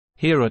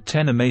Here are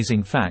 10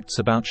 amazing facts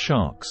about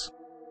sharks.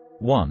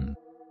 1.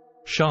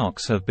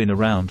 Sharks have been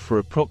around for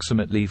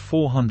approximately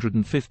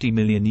 450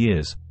 million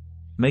years,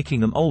 making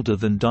them older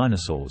than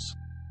dinosaurs.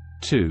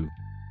 2.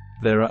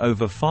 There are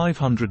over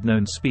 500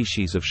 known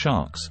species of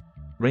sharks,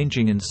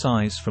 ranging in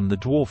size from the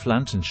dwarf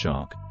lantern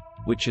shark,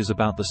 which is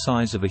about the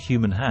size of a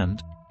human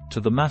hand, to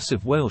the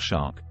massive whale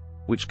shark,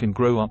 which can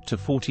grow up to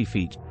 40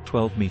 feet,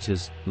 12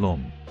 meters,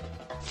 long.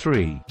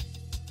 3.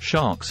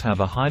 Sharks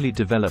have a highly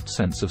developed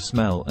sense of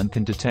smell and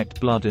can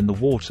detect blood in the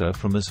water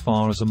from as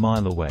far as a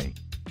mile away.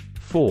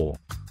 4.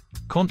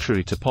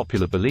 Contrary to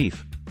popular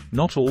belief,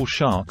 not all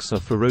sharks are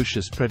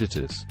ferocious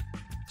predators.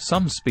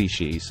 Some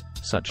species,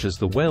 such as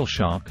the whale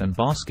shark and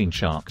basking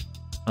shark,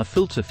 are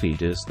filter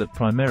feeders that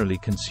primarily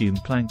consume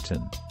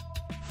plankton.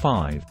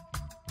 5.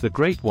 The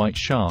great white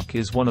shark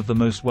is one of the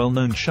most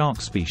well-known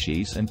shark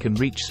species and can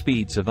reach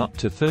speeds of up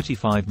to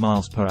 35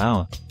 miles per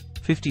hour,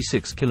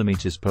 56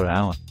 kilometers per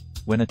hour,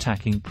 when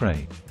attacking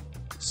prey.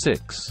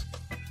 6.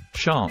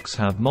 Sharks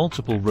have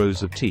multiple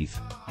rows of teeth,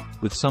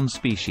 with some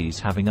species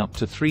having up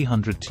to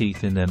 300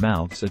 teeth in their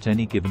mouths at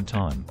any given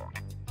time.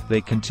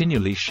 They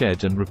continually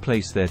shed and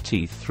replace their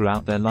teeth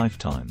throughout their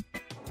lifetime.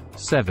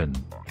 7.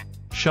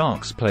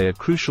 Sharks play a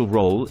crucial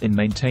role in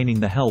maintaining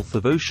the health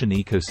of ocean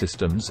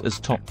ecosystems as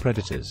top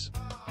predators.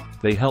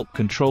 They help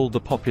control the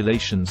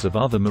populations of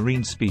other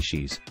marine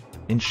species,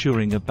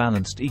 ensuring a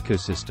balanced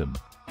ecosystem.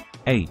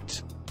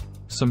 8.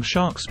 Some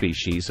shark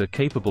species are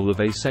capable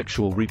of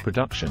asexual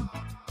reproduction,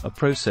 a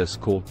process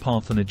called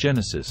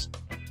parthenogenesis,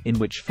 in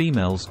which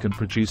females can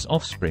produce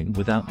offspring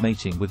without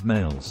mating with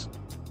males.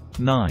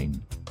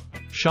 9.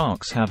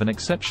 Sharks have an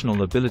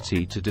exceptional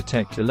ability to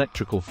detect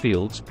electrical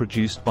fields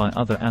produced by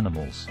other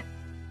animals.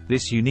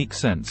 This unique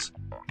sense,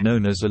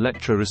 known as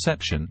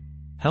electroreception,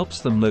 helps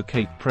them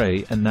locate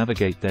prey and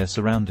navigate their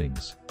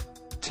surroundings.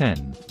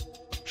 10.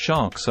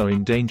 Sharks are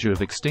in danger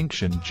of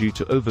extinction due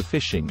to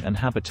overfishing and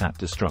habitat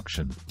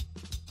destruction.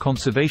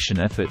 Conservation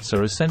efforts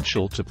are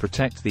essential to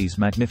protect these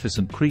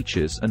magnificent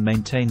creatures and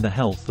maintain the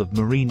health of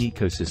marine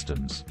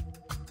ecosystems.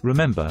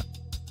 Remember,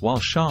 while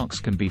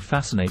sharks can be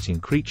fascinating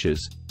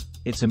creatures,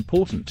 it's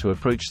important to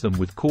approach them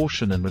with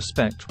caution and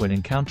respect when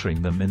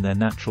encountering them in their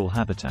natural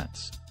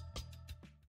habitats.